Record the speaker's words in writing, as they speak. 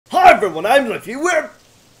everyone, I'm Liffy.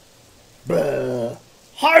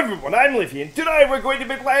 Hi everyone, I'm Liffy, and today we're going to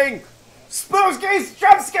be playing Spooky's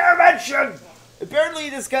Jumpscare Mansion! Apparently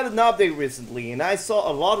this got an update recently, and I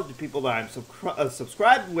saw a lot of the people that I'm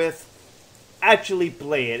subscribed with actually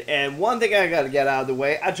play it. And one thing I gotta get out of the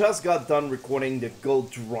way, I just got done recording the Go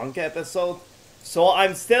Drunk episode, so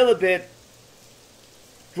I'm still a bit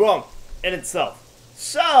drunk in itself.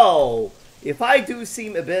 So, if I do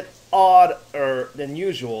seem a bit odder than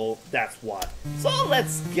usual, that's why. So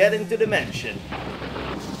let's get into the mansion.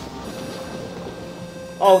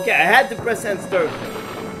 Okay, I had to press and start.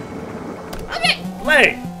 Okay,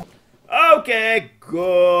 play. Okay,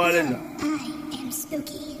 good enough. I am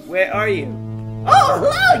Spooky. Where are you? Oh,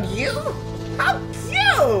 hello, you! How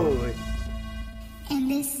cute! And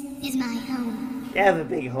this is my home. You have a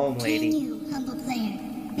big home, lady. Can you, humble player,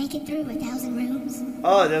 make it through 1,000 rooms?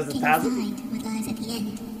 Oh, there's a Can 1,000? you find what lies at the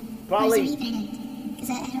end? Probably. Where's your Ethernet? Because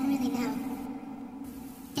I don't really know.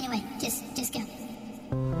 Anyway, just go.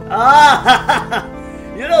 Ah!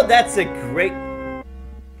 You know, that's a great...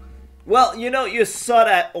 Well, you know, you suck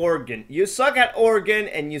at organ. You suck at organ,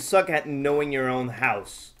 and you suck at knowing your own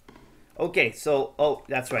house. Okay, so... Oh,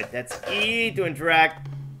 that's right. That's E to interact.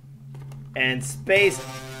 And space.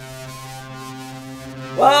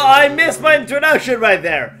 Well, I missed my introduction right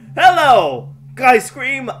there. Hello! Ice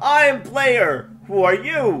Cream, I am player. Who are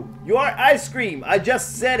you? You are Ice Cream. I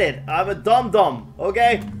just said it. I'm a dum-dum,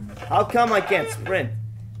 okay? How come I can't sprint?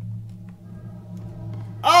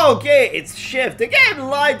 Okay, it's shift. The game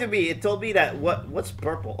lied to me. It told me that what's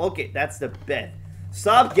purple? Okay, that's the bed.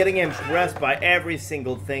 Stop getting impressed by every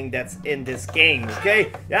single thing that's in this game,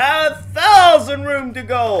 okay? You have 1,000 room to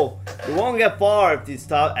go. You won't get far if you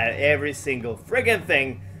stop at every single friggin'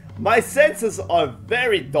 thing. My senses are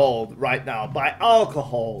very dulled right now by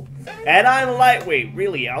alcohol. And I'm lightweight,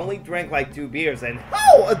 really. I only drank like 2 beers and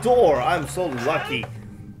oh, a door. I'm so lucky.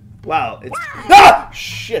 Wow, it's... Ah!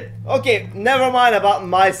 Shit! Okay, never mind about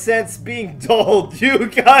my sense being dulled. You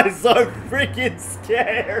guys are freaking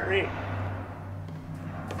scary.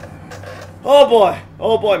 Oh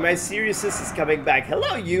boy, my seriousness is coming back.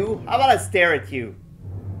 Hello, you. How about I stare at you?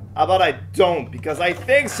 How about I don't? Because I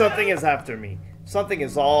think something is after me. Something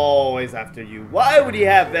is always after you. Why would you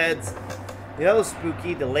have beds? You know,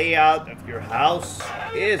 Spooky, the layout of your house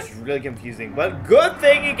is really confusing. But good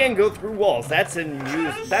thing you can go through walls. That's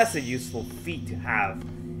a useful feat to have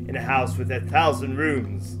in a house with 1,000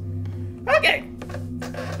 rooms. Okay.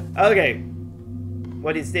 Okay.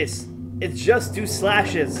 What is this? It's just 2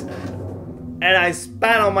 slashes. And I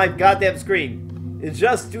spat on my goddamn screen. It's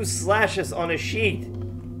just 2 slashes on a sheet.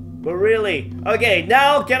 But really. Okay,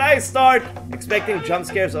 now can I start expecting jump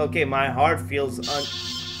scares? Okay, my heart feels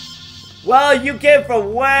Well, you came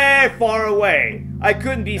from way far away. I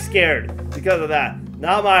couldn't be scared because of that.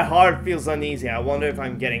 Now my heart feels uneasy. I wonder if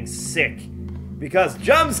I'm getting sick. Because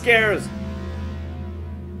jump scares...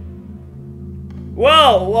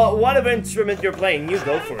 Well, whatever instrument you're playing, you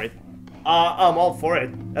go for it. I'm all for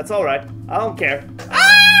it. That's alright. I don't care.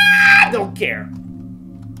 I don't care.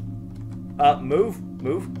 Move.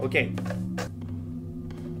 Okay.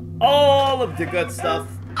 All of the good stuff.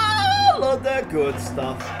 All of the good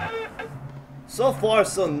stuff. So far,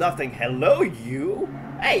 so nothing. Hello, you?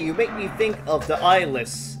 Hey, you make me think of the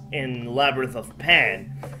eyeless in Labyrinth of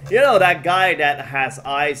Pan. You know, that guy that has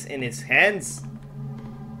eyes in his hands?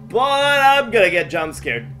 But I'm gonna get jump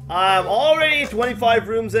scared. I'm already 25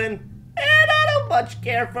 rooms in, and I don't much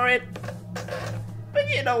care for it. But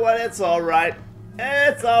you know what? It's alright.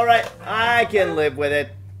 It's alright. I can live with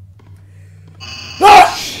it.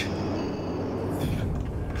 Ah!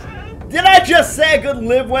 Did I just say I could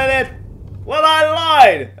live with it? Well, I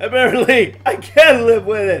lied! Apparently, I can live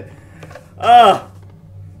with it.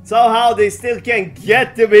 Somehow they still can't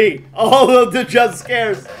get to me. All of the jump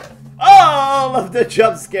scares. All of the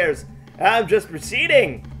jump scares. I'm just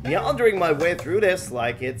proceeding, meandering my way through this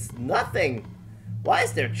like it's nothing. Why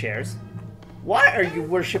is there chairs? Why are you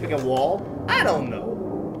worshipping a wall? I don't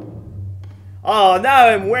know. Oh, now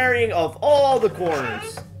I'm wearing of all the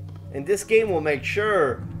corners. And this game will make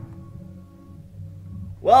sure.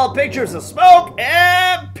 Well, pictures of smoke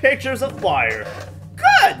and pictures of fire.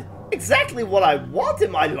 Good! Exactly what I want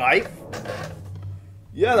in my life.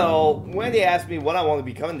 You know, when they ask me what I want to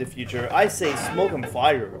become in the future, I say smoke and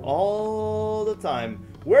fire all the time.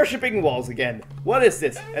 Worshipping walls again. What is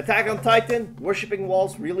this? Attack on Titan? Worshipping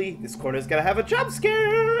walls? Really? This corner's gonna have a jump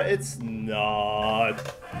scare. It's not.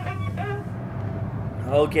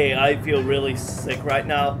 Okay, I feel really sick right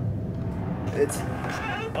now.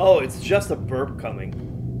 Oh, it's just a burp coming.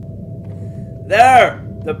 There!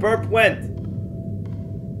 The burp went.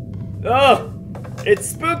 Oh!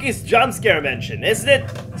 It's Spooky's jump scare mention, isn't it?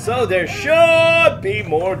 So there should be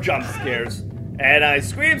more jump scares. And I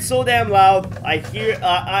scream so damn loud, I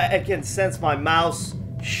can sense my mouse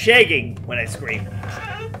shaking when I scream.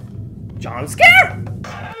 Jump scare!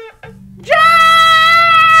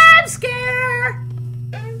 Jump scare!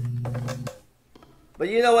 But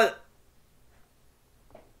you know what?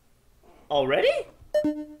 Already?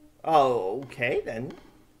 Oh, okay then.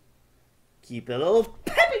 Keep a little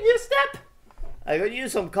pep in your step. I could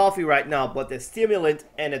use some coffee right now, but the stimulant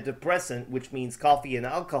and a depressant, which means coffee and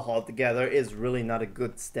alcohol together, is really not a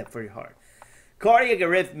good step for your heart. Cardiac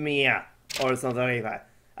arrhythmia, or something like that.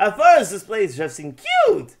 At first, this place just seemed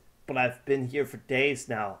cute, but I've been here for days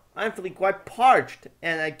now. I'm feeling quite parched,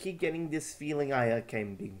 and I keep getting this feeling I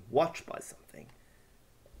am being watched by something.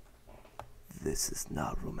 This is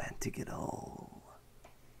not romantic at all.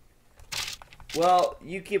 Well,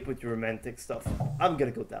 you keep with your romantic stuff. I'm gonna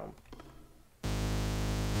go down.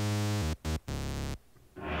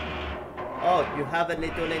 Oh, you have a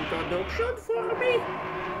little introduction for me?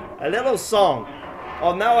 A little song.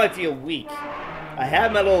 Oh, now I feel weak. I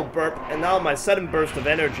had my little burp, and now my sudden burst of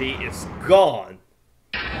energy is gone.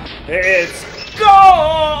 It's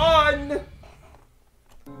gone!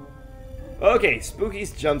 Okay,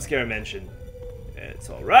 Spooky's jump scare mention. It's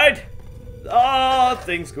alright.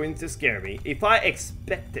 Nothing's going to scare me. If I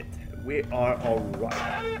expect it, we are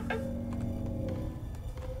alright.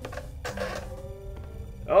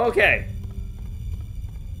 Okay.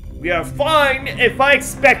 We are fine if I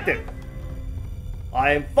expect it.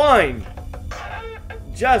 I am fine.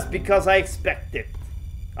 Just because I expect it.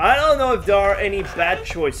 I don't know if there are any bad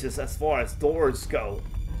choices as far as doors go.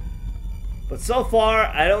 But so far,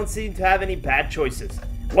 I don't seem to have any bad choices.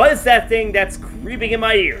 What is that thing that's creeping in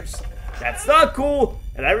my ears? That's not cool,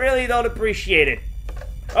 and I really don't appreciate it.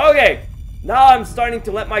 Okay, now I'm starting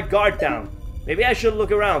to let my guard down. Maybe I should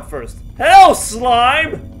look around first. Hello,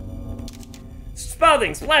 slime!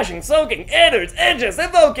 Spouting, splashing, soaking, innards, edges,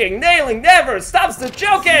 invoking, nailing, never stops the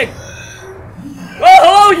joking!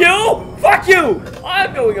 Oh, hello, you! Fuck you!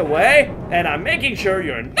 I'm going away, and I'm making sure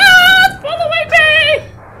you're not following me!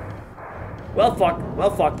 Well, fuck.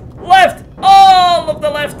 Well, fuck. Left! All of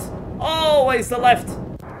the left! Always the left!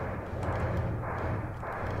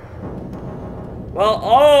 Well,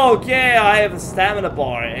 okay, I have a stamina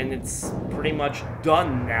bar, and it's pretty much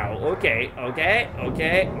done now. Okay.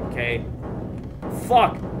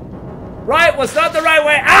 Fuck. Right was not the right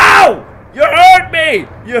way. Ow! You hurt me!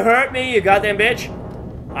 You hurt me, you goddamn bitch.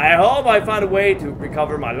 I hope I found a way to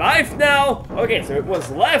recover my life now. Okay, so it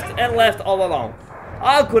was left and left all along.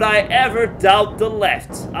 How could I ever doubt the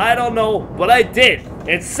left? I don't know, but I did.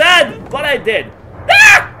 It's sad, but I did.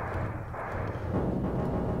 Ah!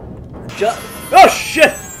 Oh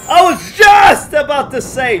shit! I was just about to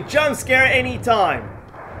say jump scare anytime.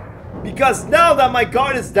 Because now that my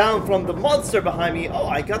guard is down from the monster behind me, oh,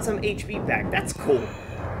 I got some HP back. That's cool.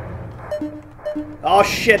 Oh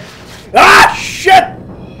shit! Ah shit!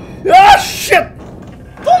 Ah shit!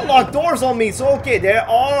 Don't lock doors on me. So okay, there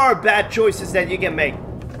are bad choices that you can make.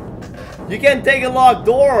 You can take a locked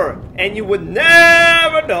door, and you would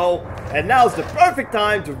never know. And now's the perfect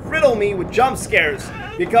time to riddle me with jump scares,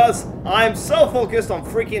 because I'm so focused on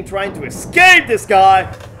freaking trying to escape this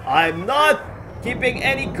guy, I'm not keeping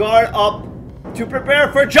any guard up to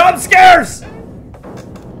prepare for jump scares!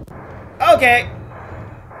 Okay.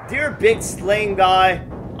 Dear big slaying guy,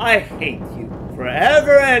 I hate you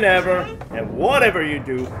forever and ever, and whatever you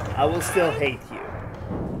do, I will still hate you.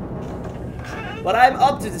 But I'm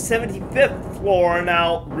up to the 75th floor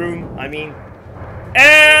now,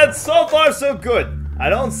 and so far so good. I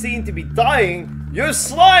don't seem to be dying. Your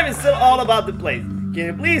slime is still all about the place. Can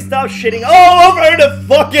you please stop shitting all over the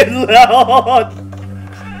fucking lawn?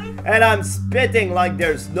 And I'm spitting like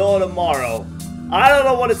there's no tomorrow. I don't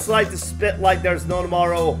know what it's like to spit like there's no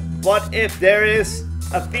tomorrow, but if there is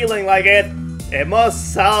a feeling like it, it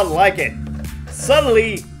must sound like it.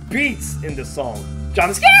 Suddenly, beats in the song.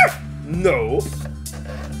 Jump scare? No.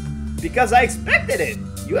 Because I expected it.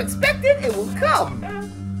 You expect it, it will come.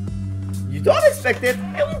 You don't expect it,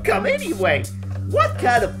 it will come anyway. What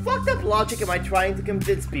kind of fucked up logic am I trying to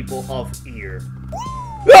convince people of here?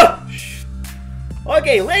 Ah!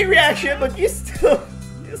 Okay, late reaction, but you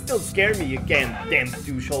still scare me, you damn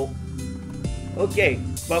douchehole. Okay,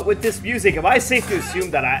 but with this music, am I safe to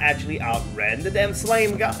assume that I actually outran the damn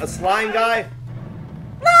slime guy?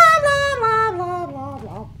 Blah, blah, blah, blah, blah,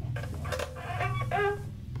 blah.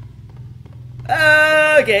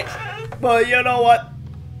 Okay, but you know what?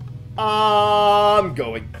 I'm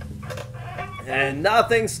going. And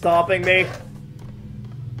nothing's stopping me.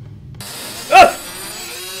 Ah!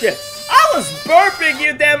 Shit, I was burping,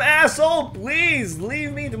 you damn asshole! Please,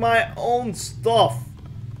 leave me to my own stuff.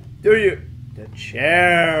 Do you? The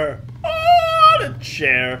chair. Oh, the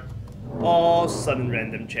chair. Oh, sudden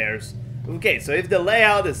random chairs. Okay, so if the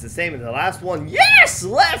layout is the same as the last one, yes!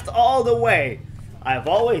 Left all the way! I've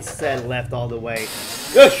always said left all the way.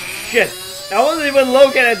 Oh, shit! I wasn't even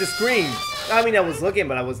looking at the screen. I mean, I was looking,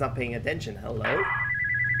 but I was not paying attention. Hello?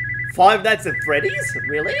 Five Nights at Freddy's?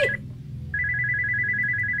 Really?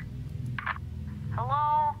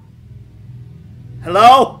 Hello?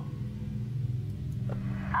 Hello?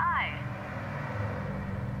 Hi.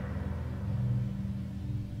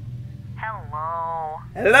 Hello?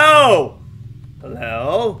 Hello?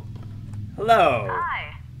 Hello? Hello?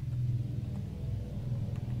 Hi.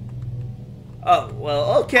 Oh,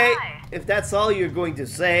 well, okay. Hi. If that's all you're going to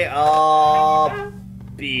say, I'll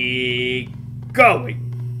be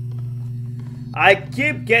going. I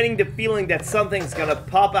keep getting the feeling that something's gonna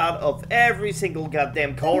pop out of every single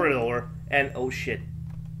goddamn corridor, and oh shit.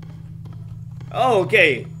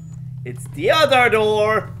 Okay, it's the other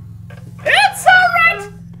door. It's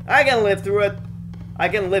alright! I can live through it. I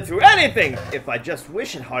can live through anything if I just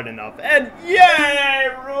wish it hard enough. And yay!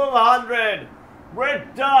 Room 100! We're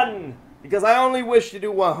done! Because I only wish to do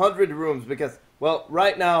 100 rooms because, well,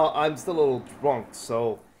 right now I'm still a little drunk,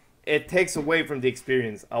 so it takes away from the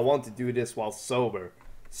experience. I want to do this while sober.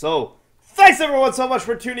 So, thanks everyone so much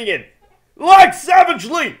for tuning in. Like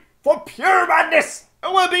savagely for pure madness,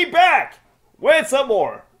 and we'll be back with some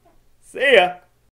more. See ya.